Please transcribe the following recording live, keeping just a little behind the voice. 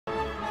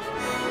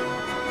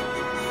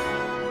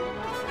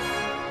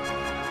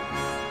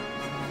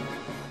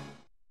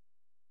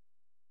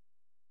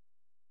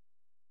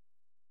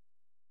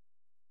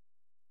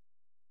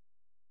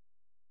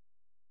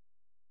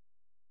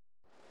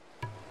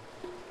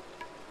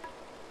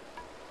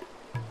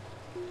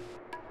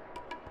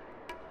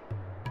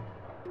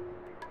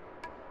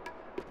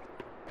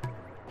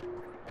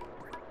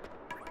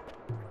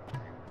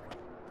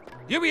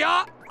Here we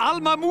are,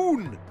 Alma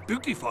Moon.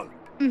 Beautiful.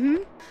 Mm-hmm.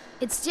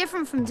 It's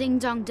different from Ding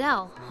Dong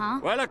Dell, huh?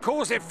 Well, of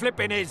course it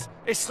flipping is.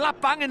 It's slap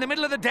bang in the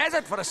middle of the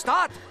desert for a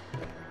start.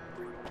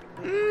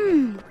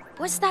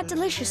 What's that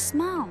delicious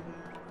smell?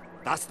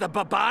 That's the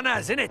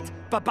babanas, innit?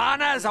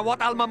 Babanas are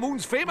what Alma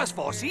Moon's famous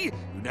for, see? You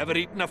never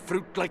eaten a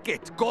fruit like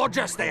it.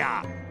 Gorgeous they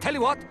are. Tell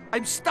you what,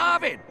 I'm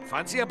starving.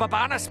 Fancy a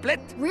babana split?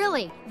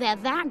 Really? They're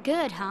that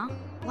good, huh?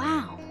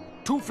 Wow.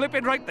 Too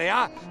flipping right they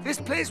are. This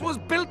place was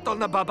built on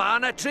the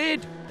babana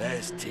trade.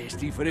 There's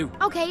tasty for you.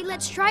 Okay,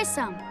 let's try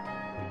some.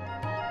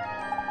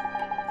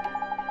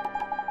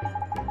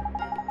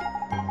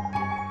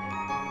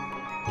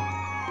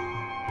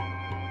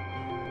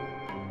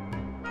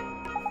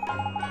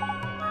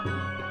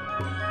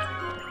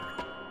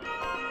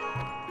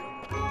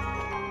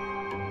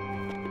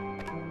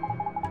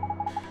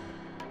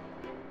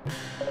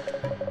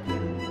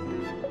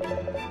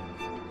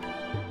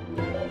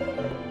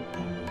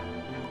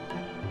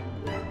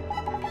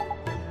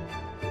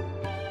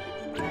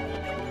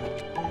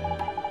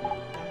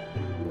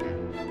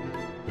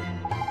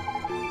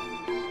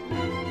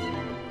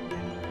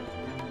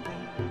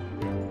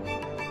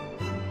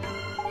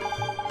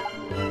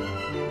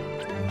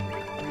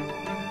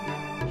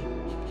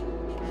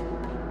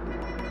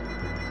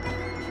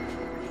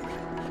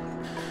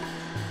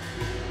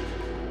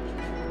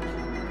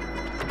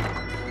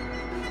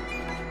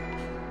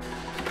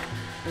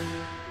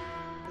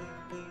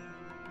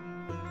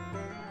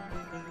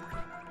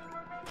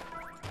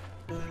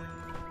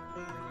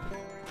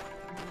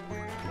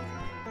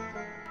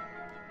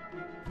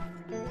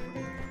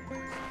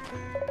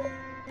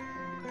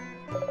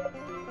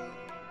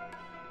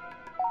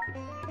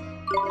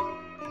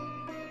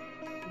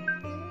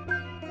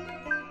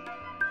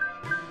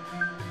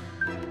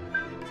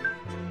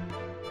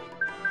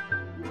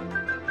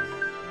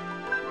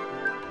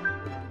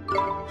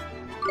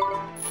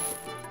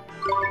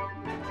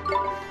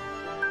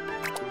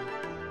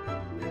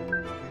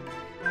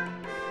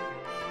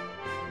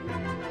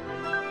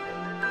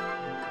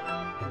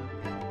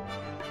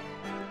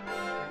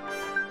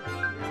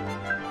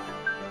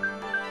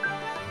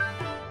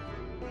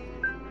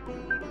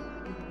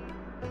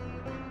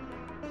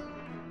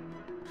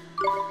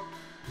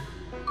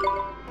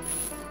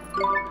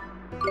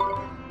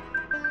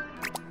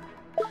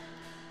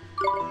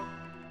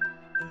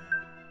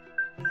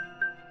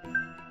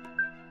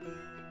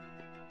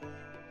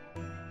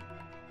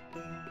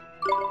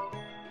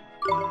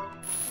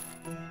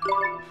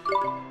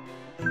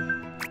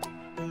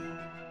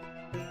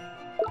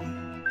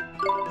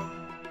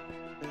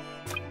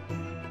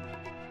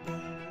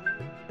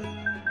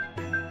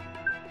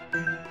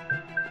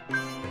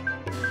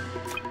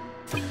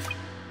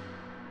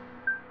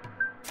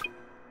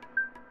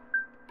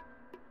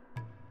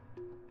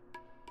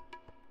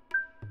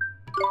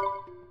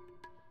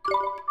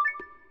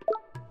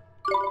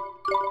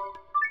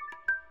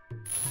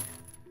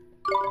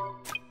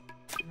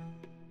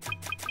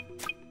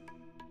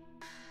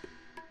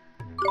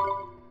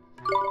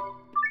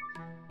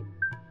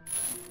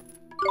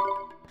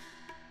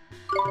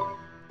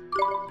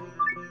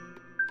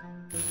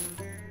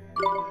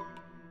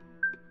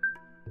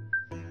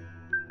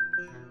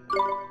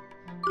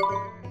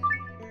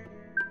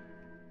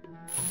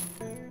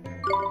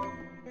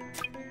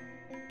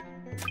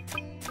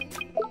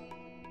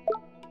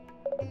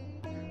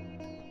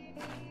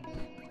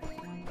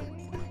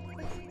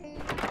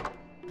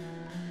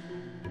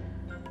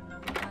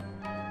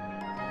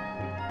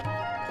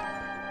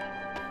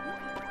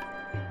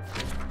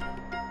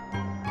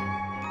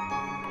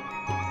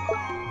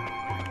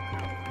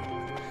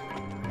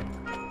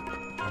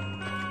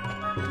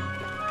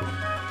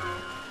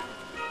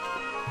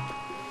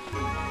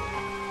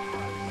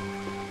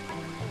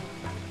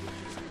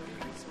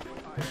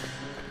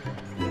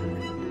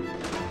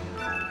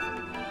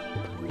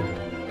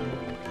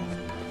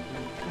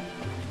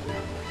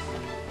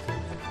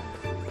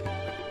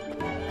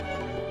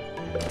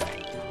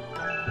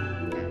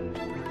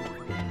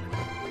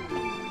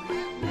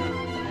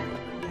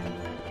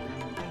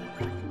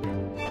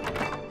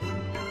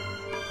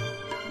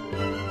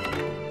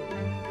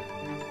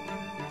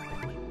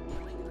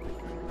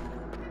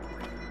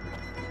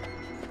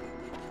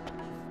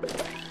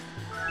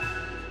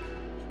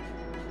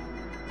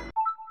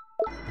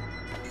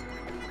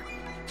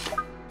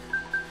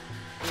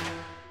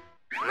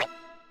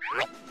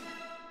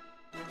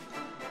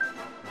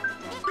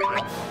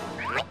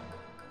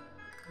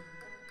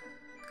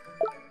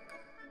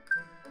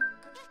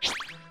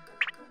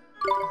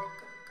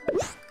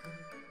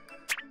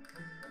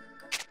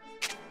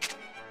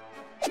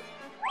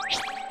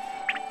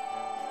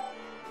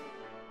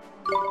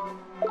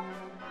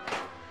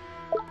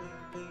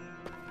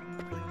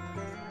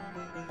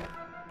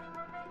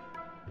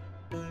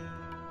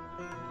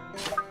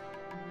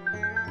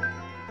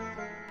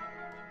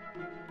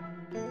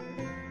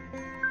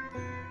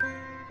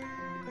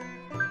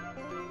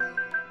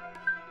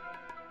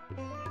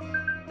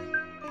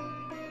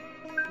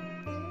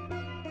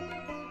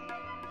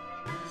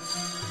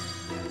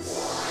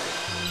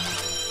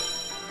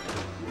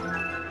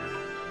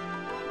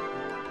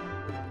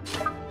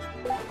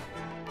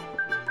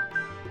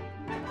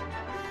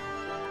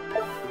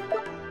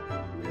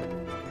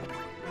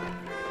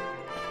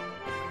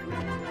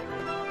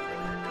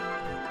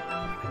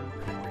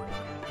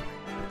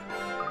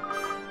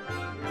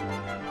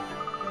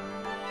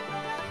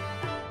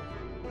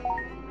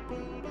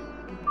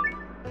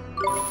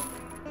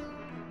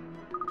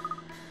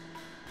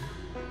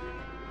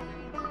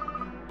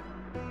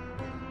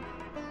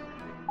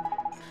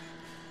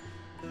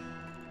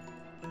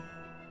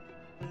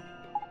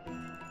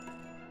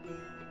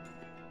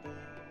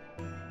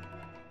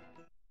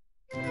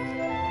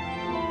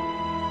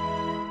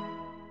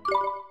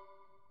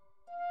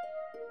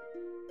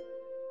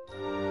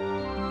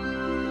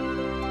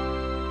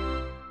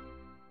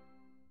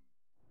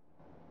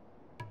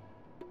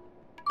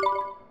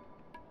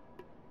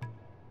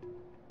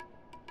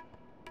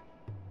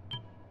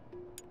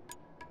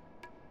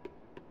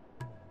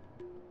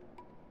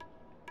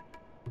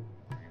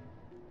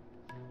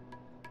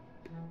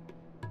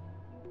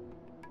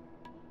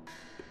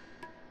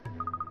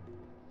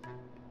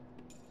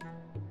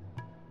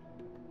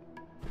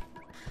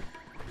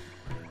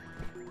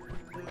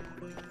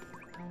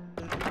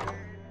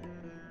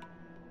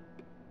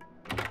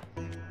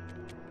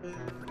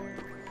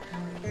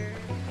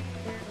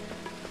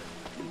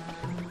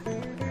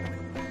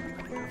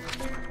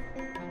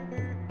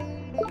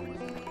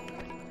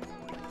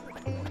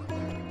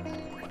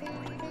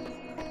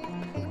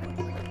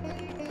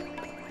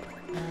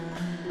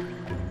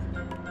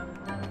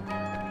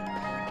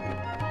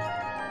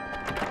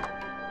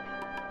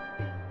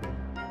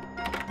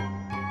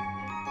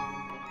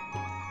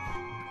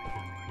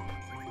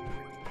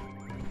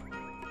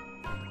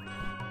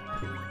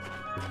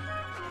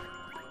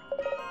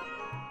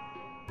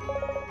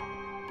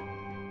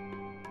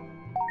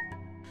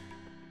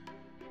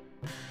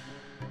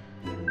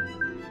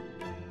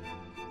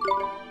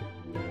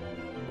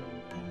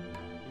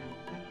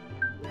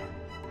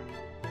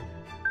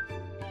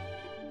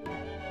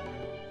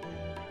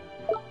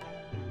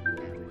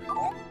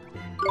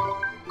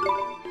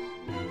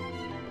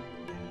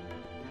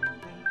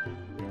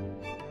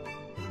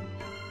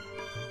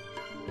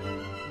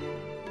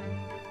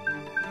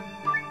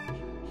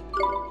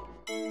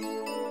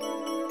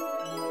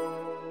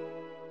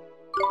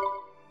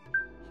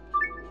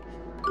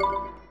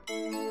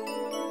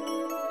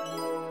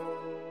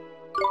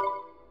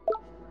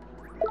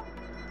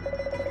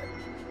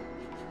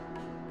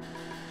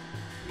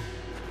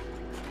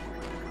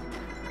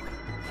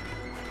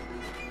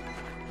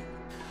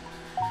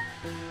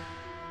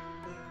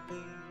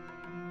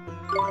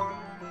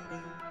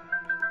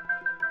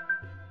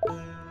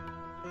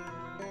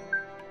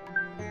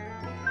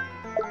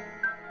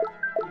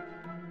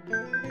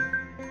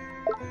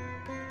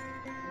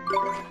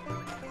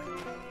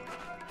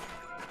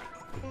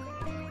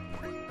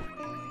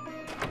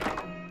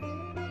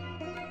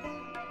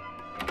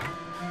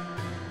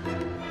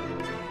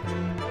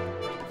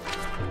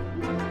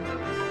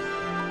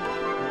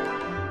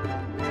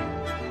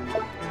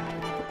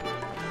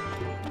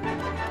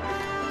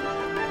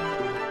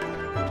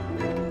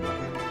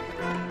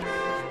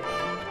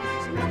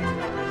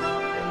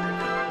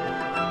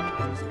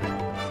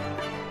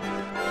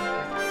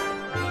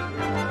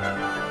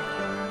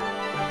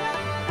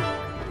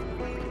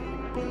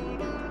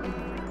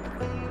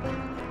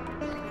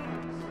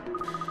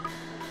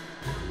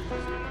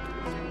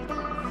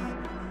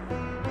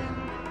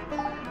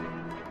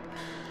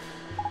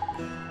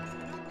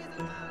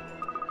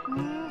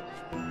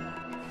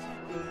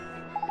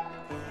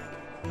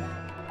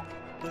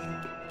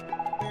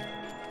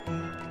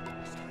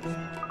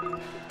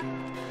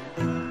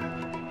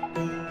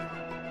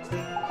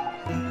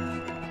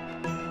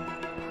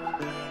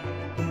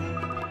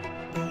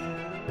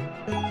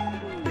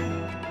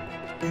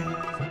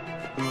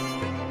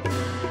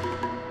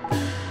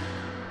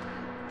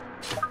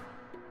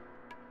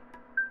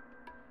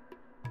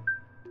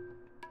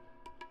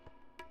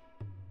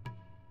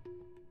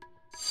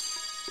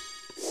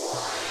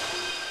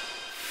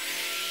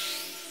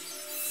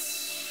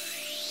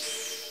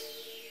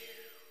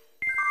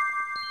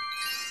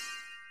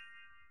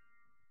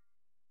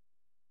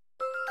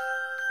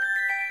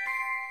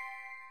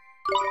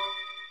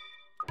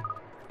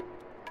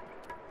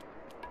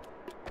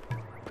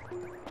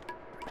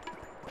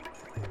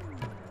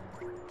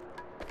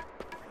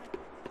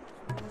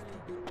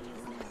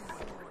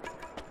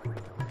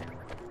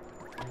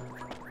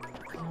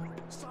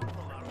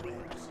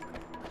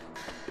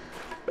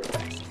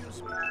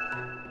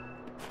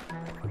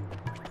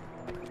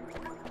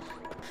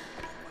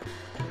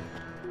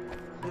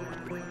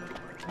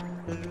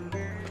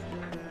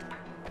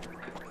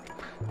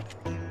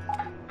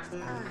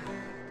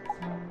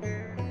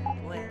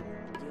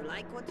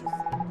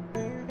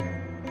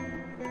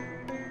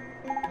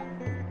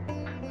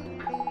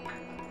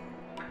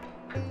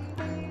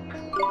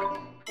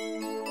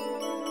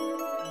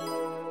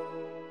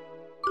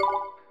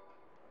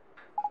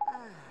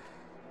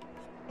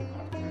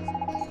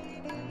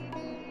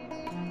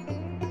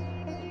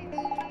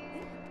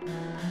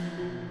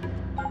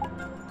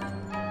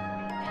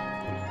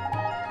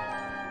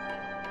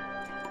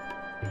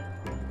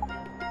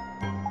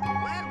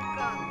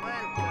 Welcome,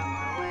 welcome.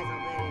 Our ways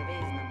are very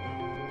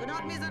reasonable. Do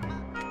not miss our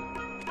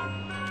mark.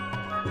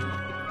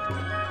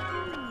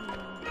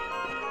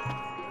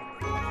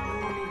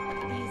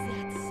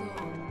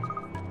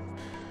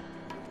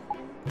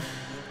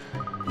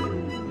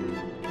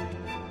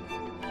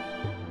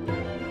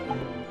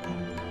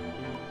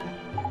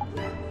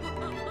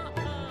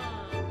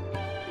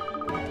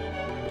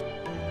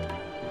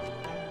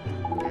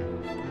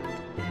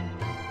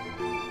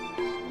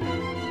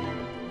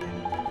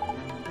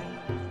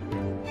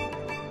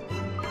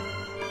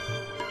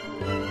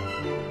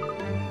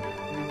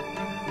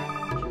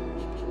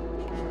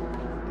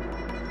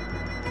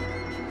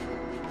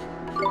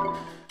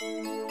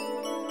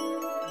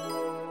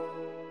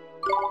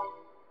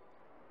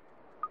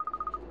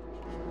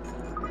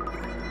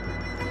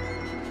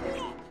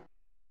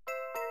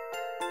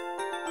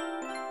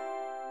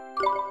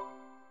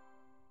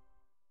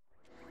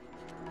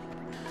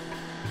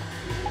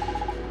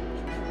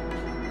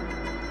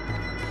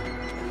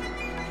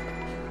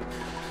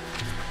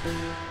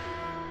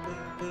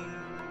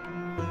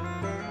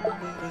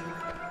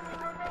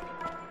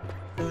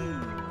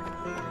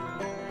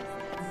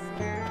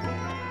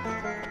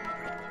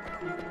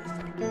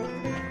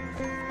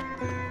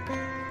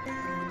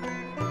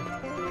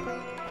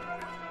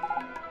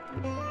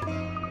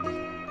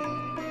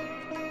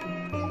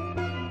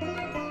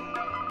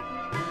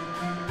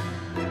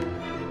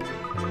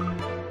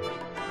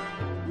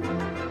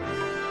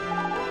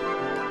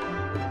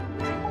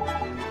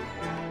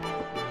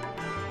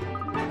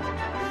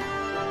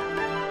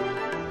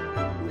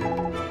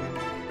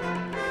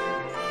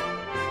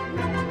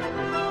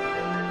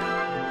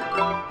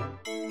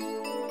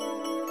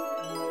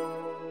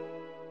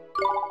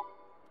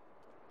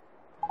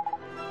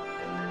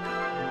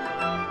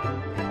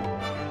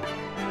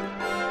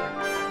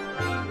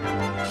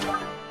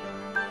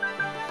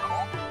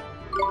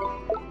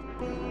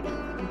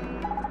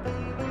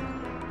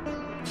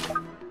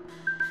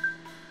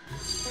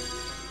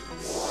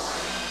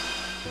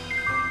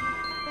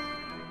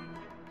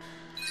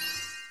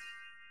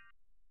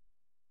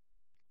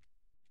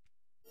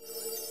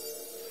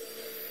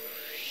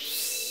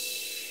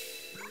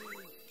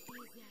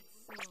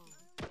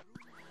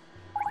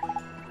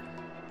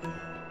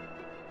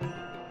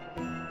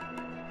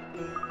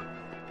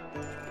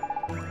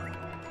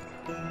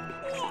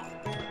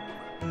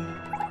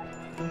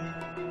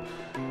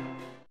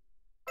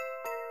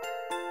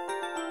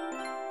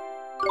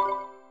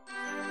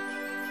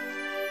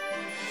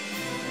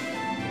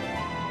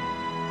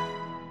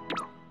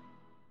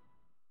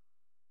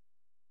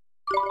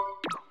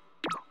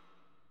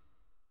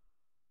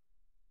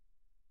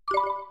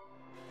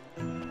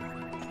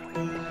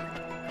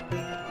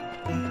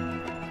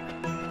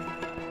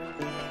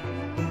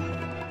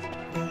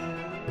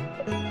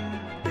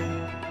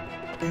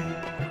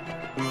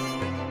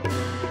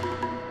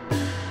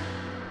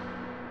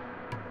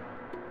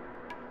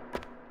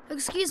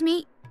 Excuse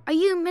me, are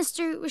you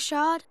Mr.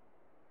 Rashad?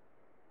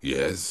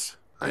 Yes,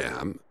 I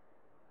am.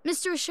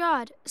 Mr.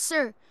 Rashad,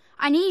 sir,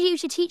 I need you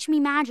to teach me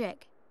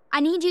magic. I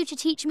need you to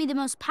teach me the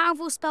most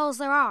powerful spells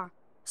there are,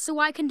 so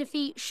I can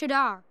defeat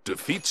Shadar.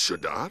 Defeat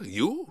Shadar?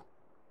 You?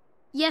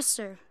 Yes,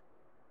 sir.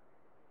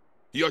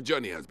 Your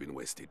journey has been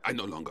wasted. I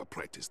no longer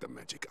practice the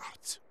magic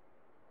arts.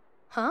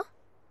 Huh?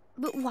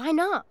 But why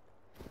not?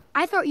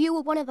 I thought you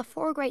were one of the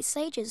 4 great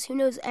sages who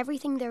knows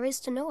everything there is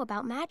to know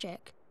about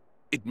magic.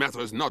 It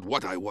matters not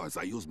what I was.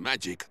 I use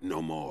magic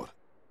no more.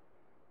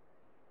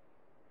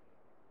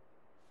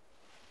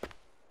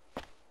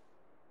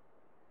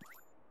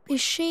 Is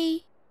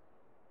she...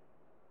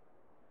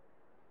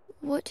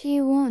 What do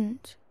you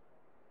want?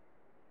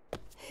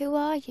 Who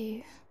are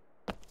you?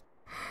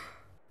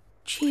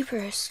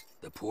 Jeepers.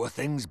 The poor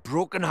thing's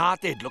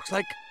broken-hearted, looks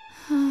like.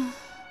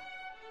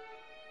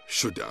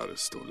 Shadar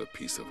stole a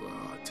piece of her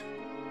heart.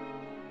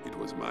 It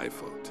was my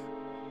fault.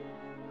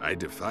 I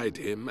defied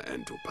him,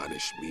 and to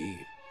punish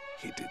me,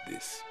 he did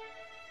this.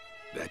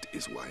 That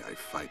is why I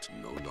fight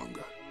no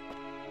longer.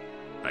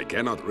 I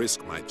cannot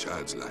risk my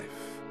child's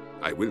life.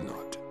 I will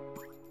not.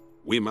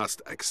 We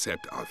must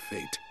accept our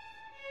fate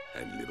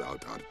and live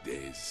out our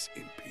days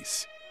in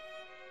peace.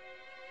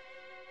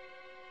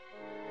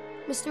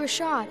 Mr.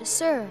 Rashad,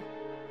 sir,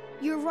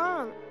 you're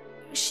wrong.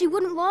 She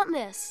wouldn't want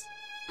this.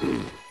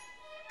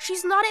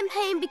 She's not in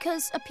pain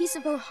because a piece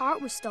of her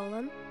heart was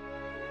stolen.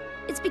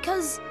 It's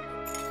because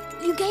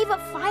you gave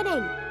up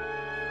fighting.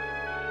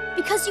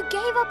 Because you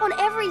gave up on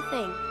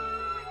everything.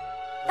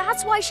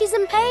 That's why she's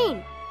in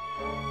pain.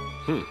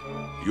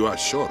 You are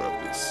sure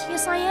of this?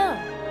 Yes, I am.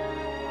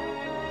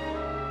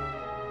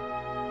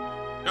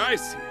 I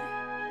see.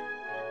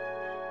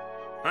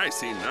 I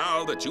see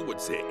now that you would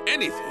say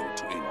anything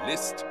to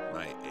enlist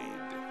my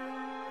aid.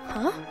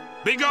 Huh?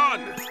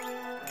 Begone!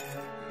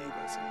 Leave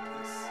us in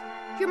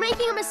peace. You're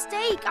making a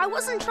mistake. I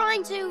wasn't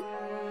trying to...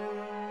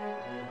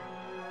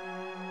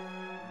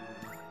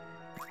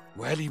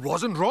 Well, he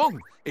wasn't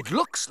wrong. It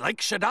looks like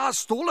Shadar's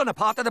stolen a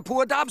part of the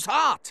poor dab's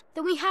heart.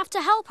 Then we have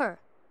to help her.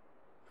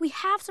 We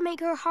have to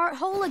make her heart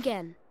whole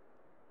again.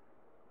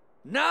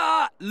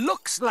 Nah,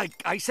 looks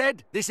like, I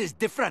said. This is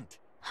different.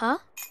 Huh?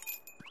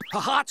 Her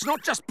heart's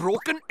not just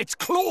broken, it's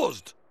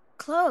closed.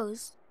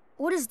 Closed?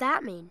 What does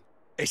that mean?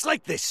 It's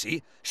like this,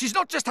 see? She's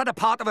not just had a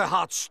part of her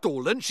heart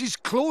stolen, she's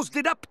closed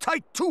it up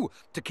tight too,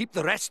 to keep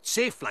the rest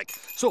safe, like.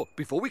 So,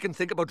 before we can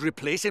think about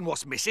replacing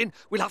what's missing,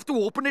 we'll have to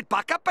open it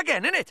back up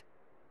again, innit?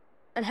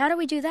 And how do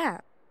we do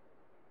that?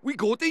 We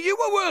go to your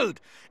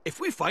world. If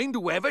we find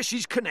whoever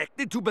she's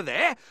connected to by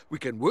there, we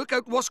can work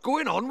out what's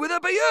going on with her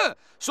by here.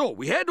 So,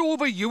 we head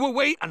over your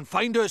way and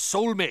find her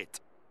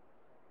soulmate.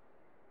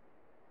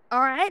 All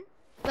right,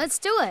 let's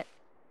do it.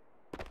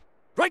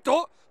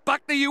 Righto,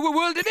 back to your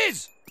world it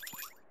is.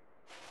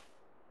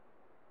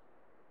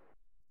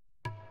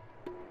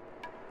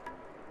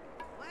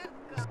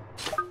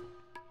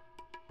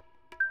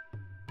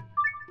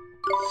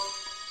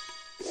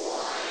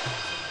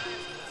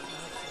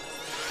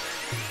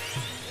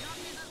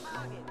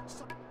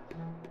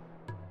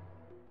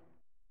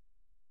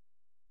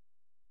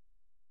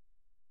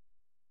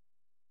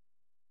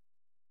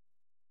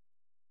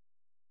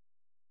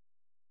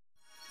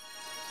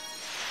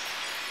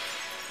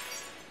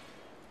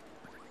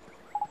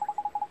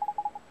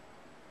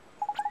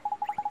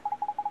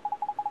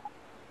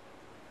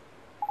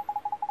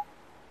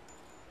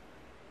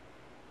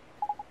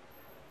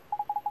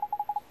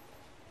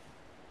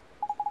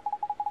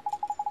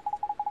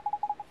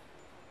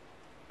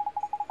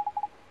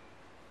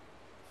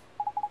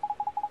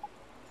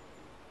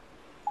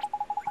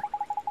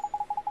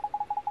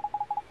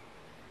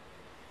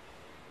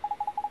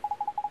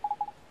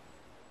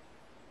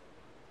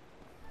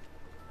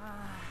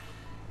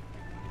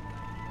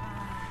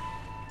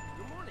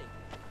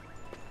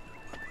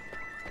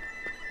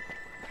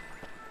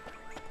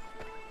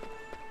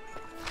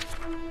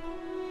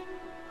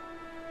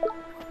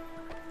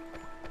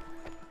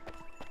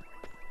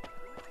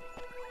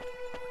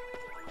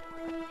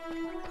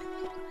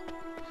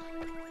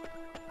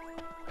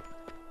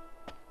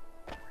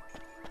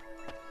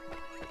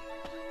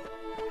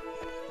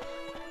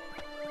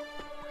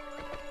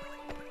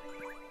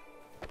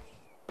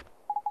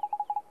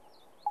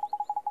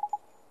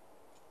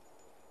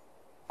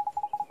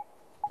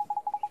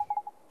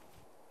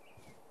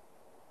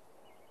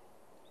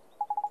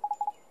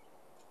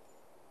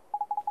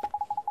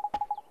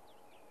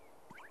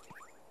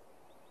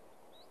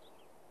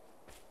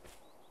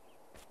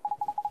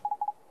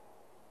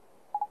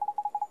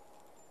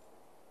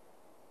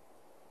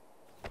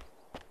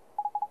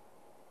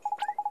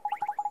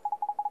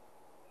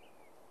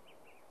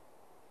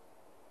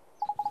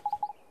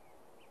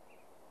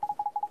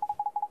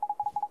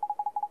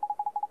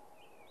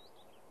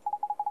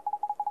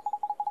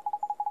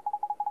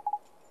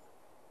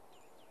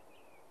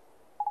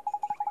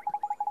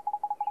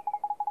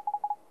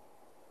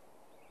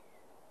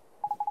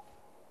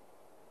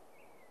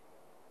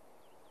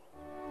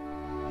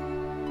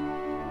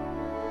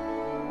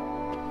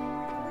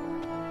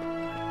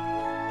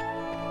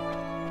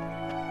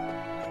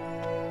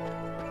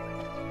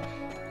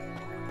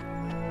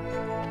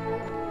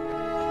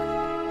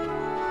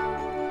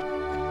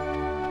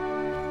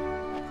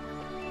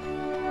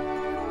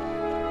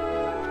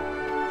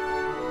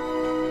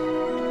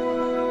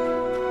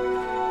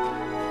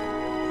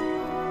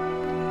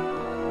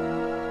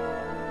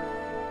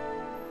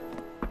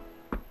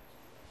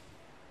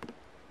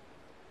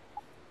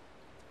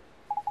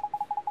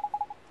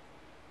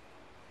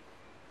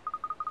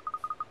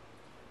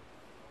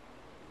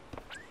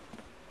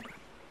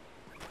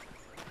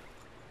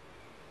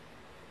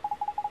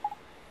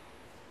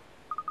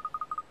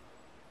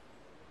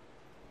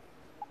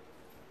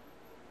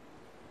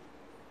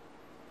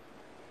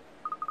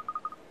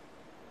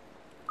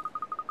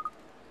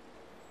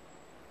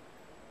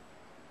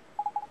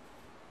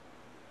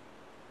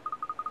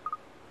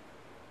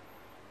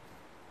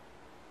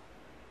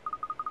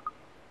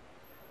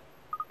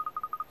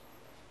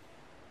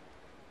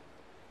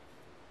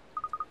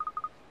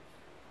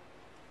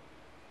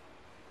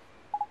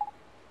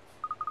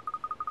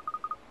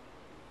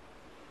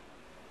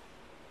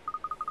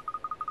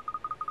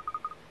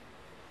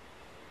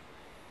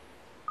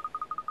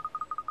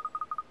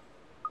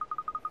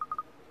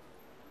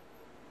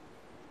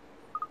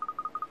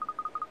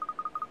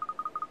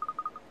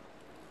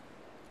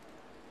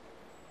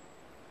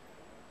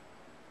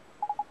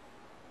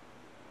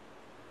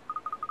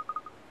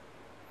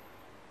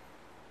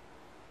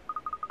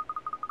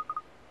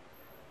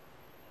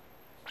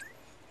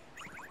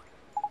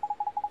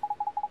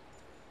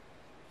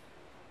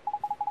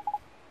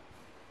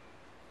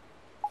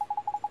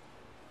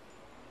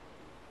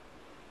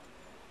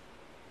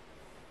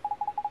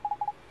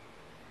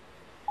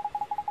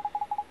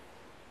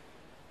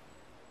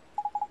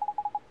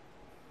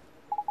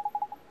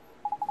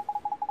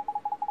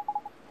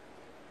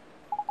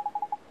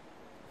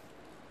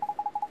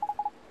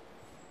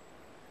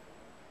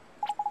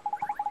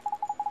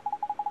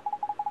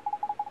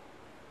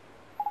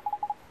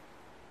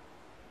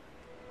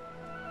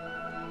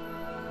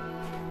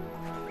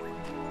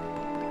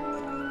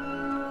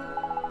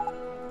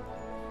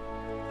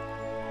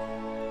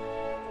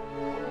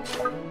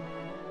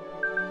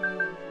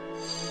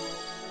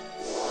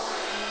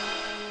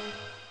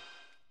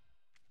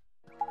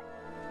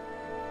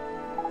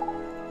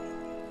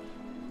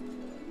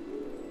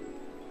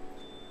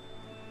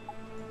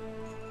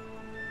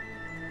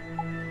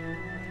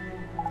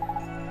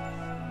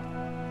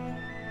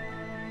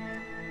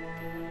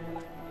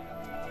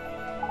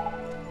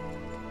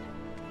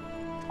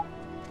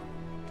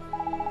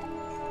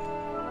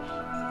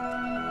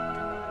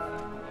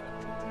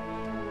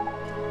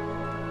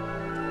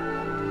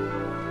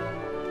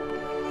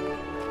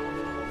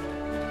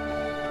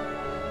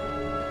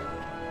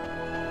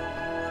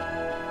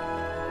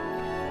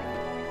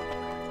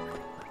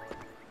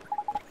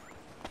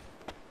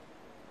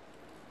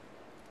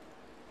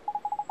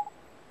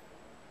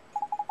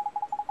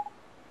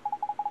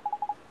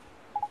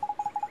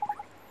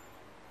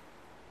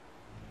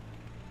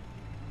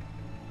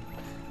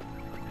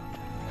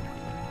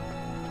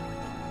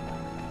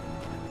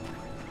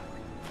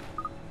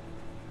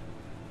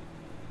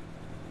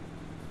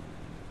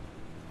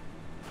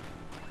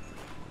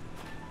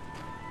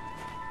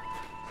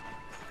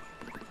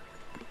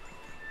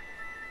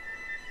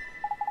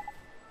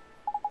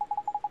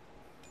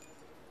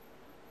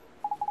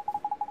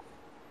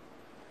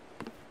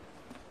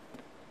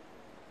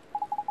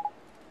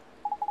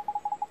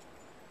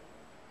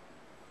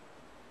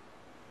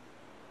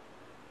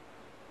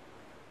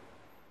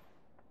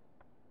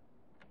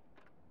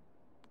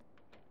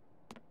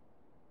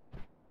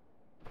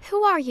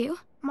 Who are you?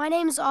 My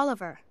name's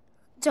Oliver.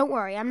 Don't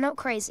worry, I'm not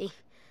crazy.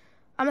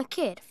 I'm a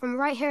kid from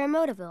right here in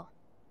Motorville.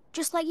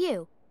 Just like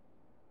you.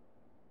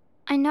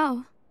 I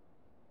know.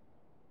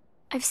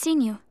 I've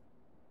seen you.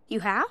 You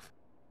have?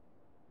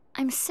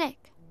 I'm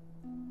sick.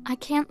 I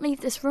can't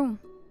leave this room.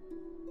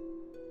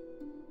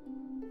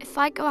 If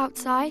I go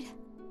outside,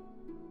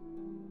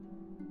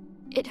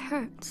 it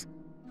hurts.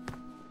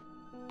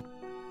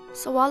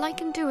 So all I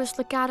can do is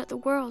look out at the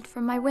world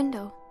from my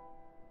window.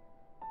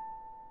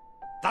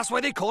 That's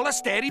why they call her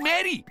Stary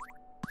Mary.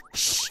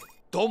 Shh!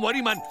 Don't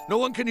worry, man. No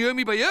one can hear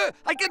me but you.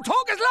 I can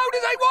talk as loud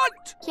as I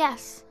want.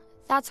 Yes,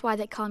 that's why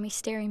they call me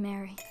Stary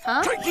Mary.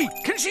 Huh? Crikey,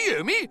 can she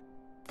hear me?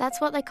 That's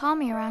what they call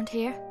me around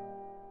here.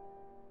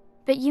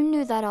 But you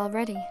knew that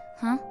already,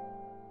 huh?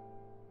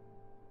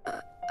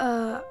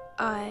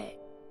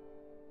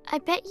 I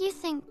bet you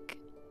think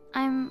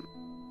I'm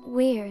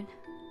weird,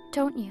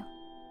 don't you?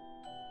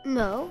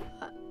 No,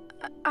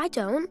 I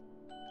don't.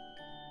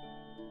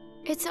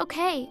 It's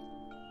okay.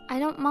 I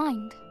don't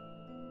mind.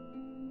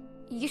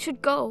 You should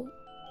go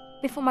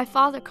before my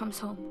father comes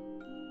home.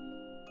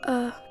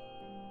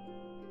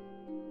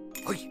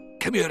 Oi,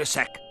 come here a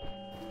sec.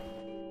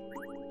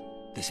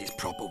 This is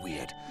proper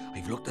weird.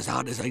 I've looked as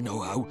hard as I know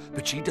how,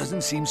 but she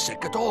doesn't seem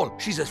sick at all.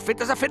 She's as fit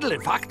as a fiddle,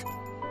 in fact.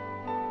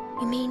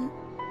 You mean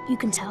you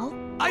can tell?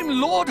 I'm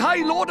Lord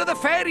High Lord of the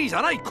Fairies,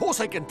 and of course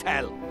I can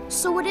tell.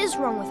 So what is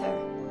wrong with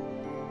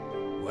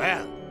her?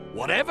 Well,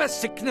 whatever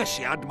sickness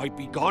she had might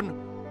be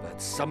gone, but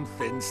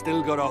something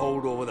still got a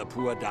hold over the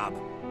poor dab.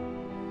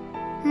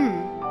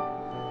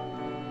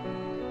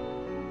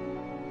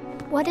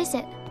 What is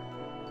it?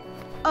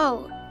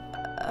 Oh,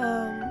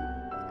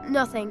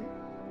 nothing.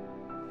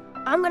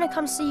 I'm gonna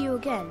come see you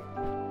again.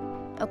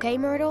 Okay,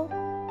 Myrtle?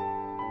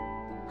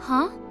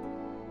 Huh?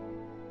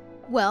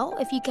 Well,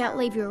 if you can't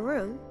leave your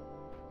room,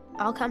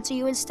 I'll come to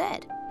you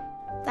instead.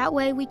 That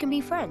way we can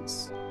be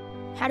friends.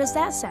 How does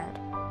that sound?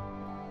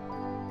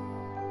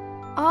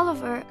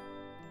 Oliver,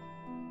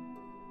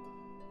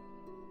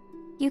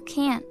 you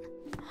can't.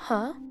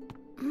 Huh?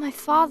 My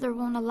father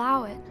won't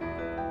allow it.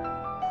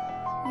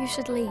 You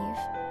should leave.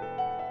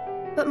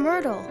 But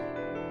Myrtle...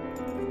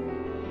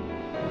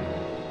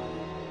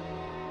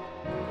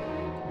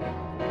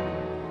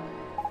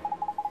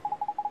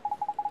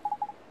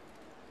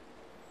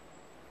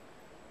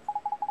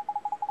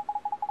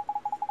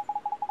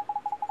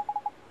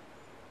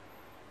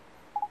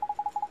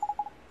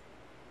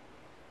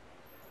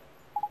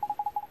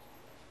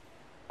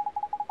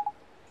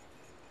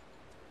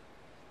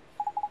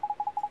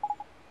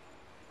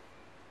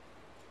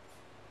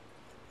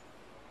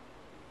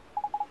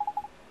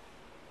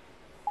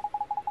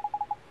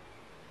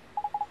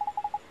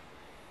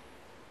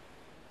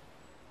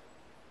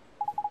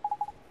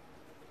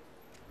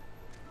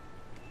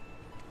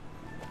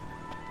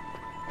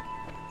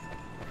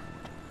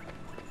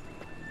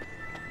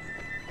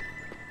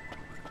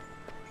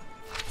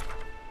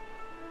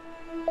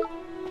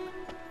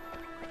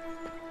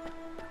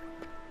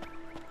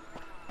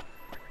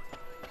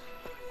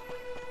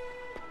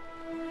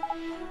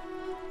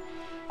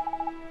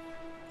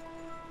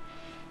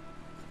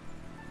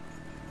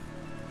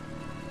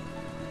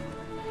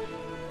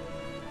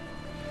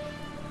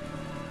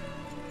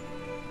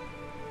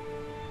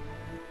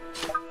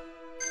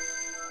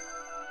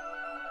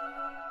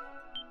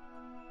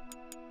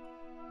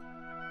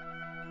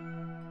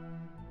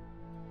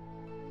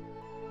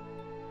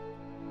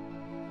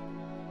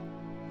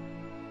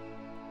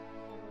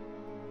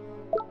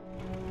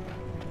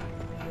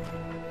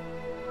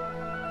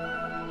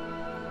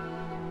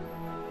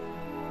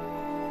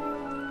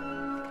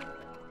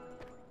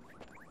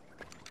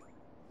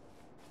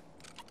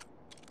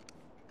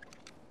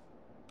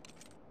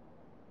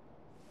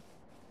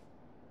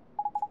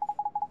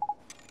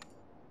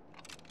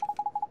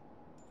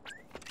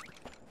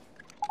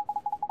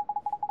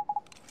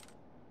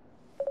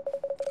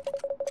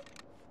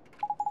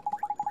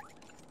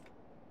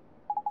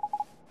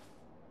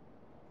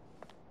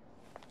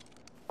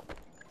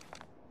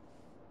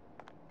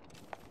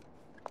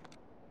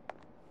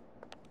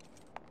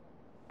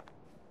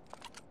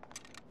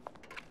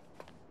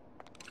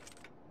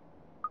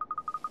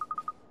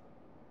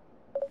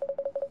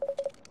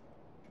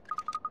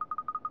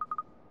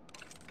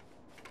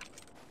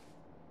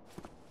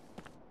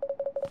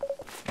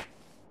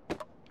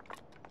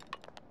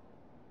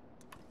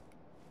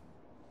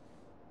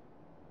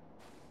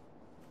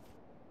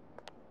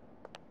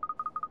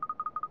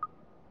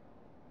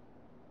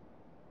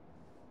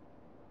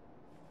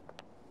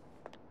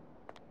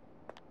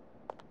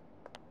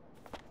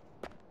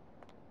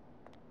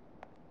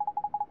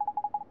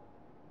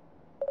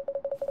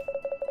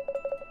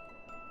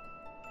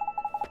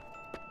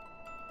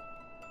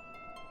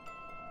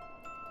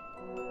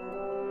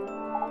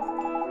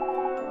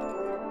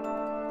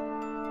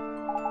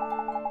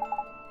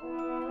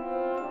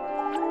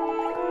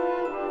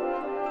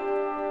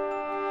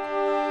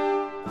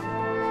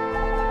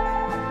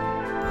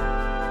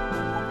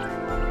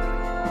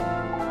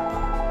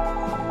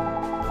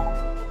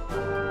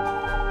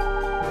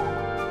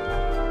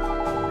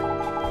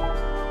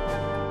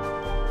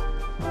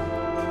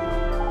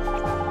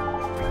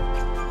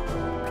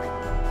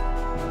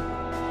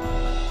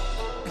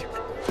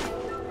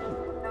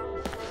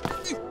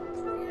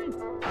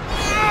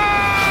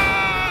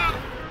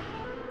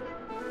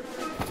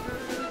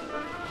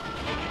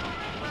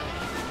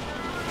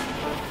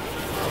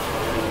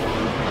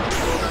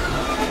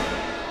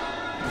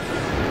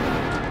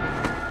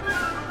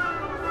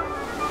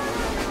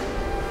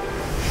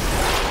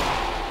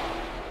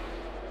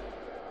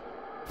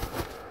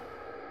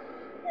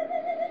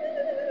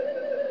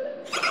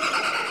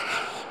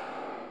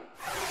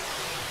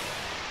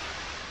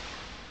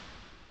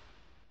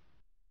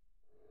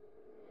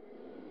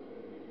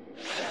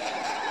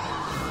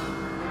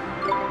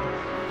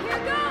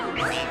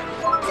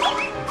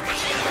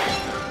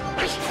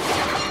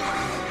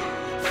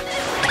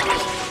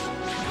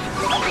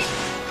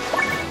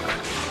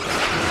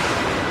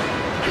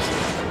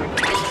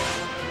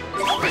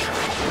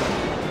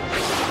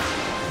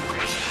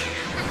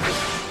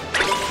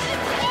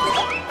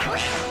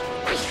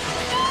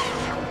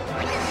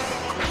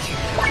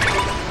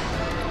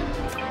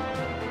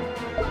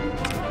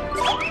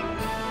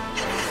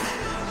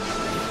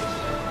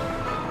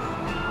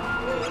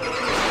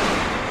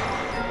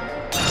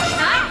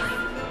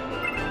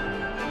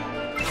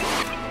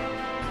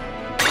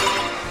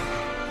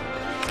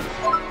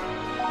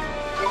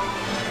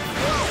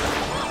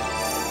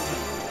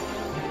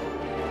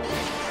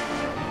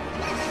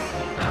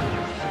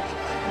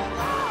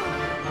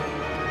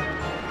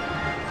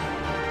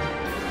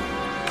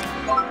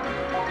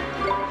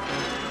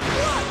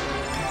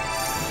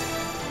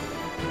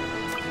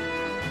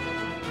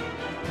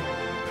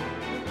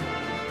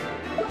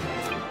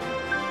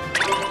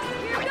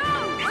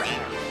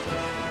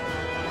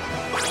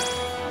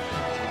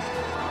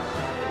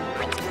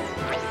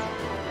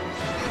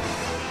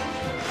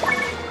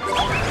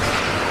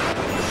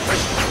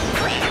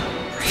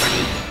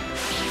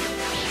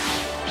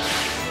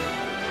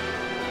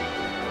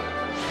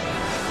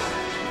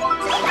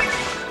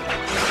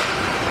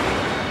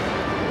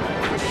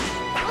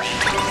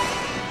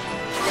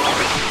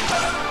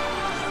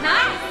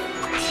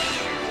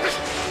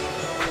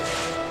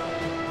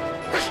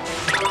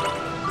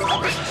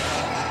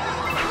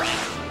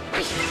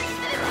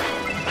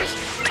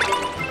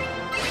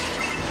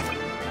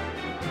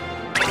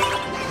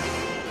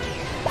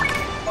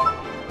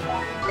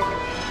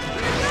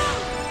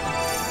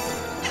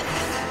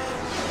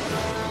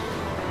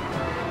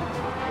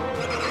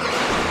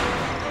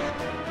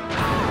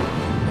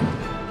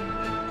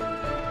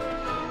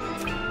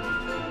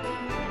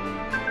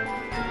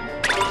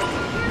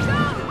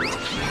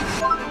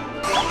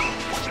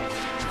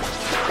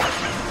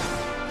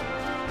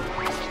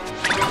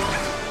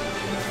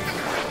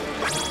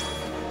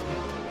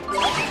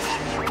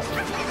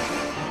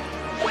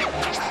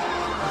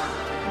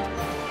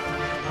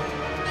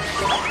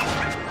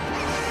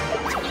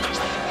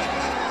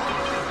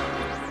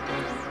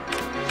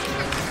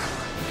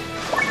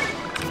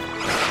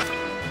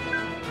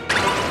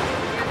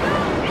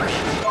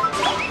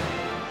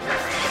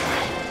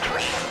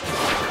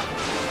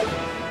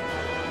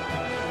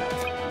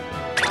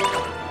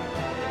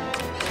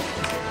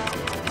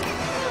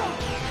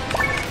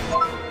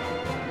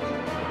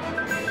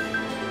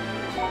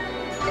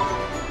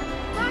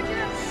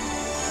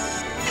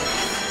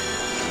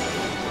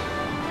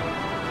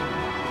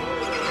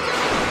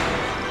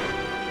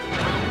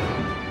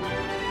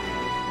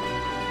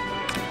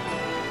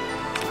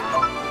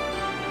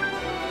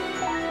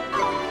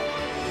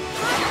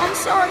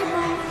 sorry, Mom.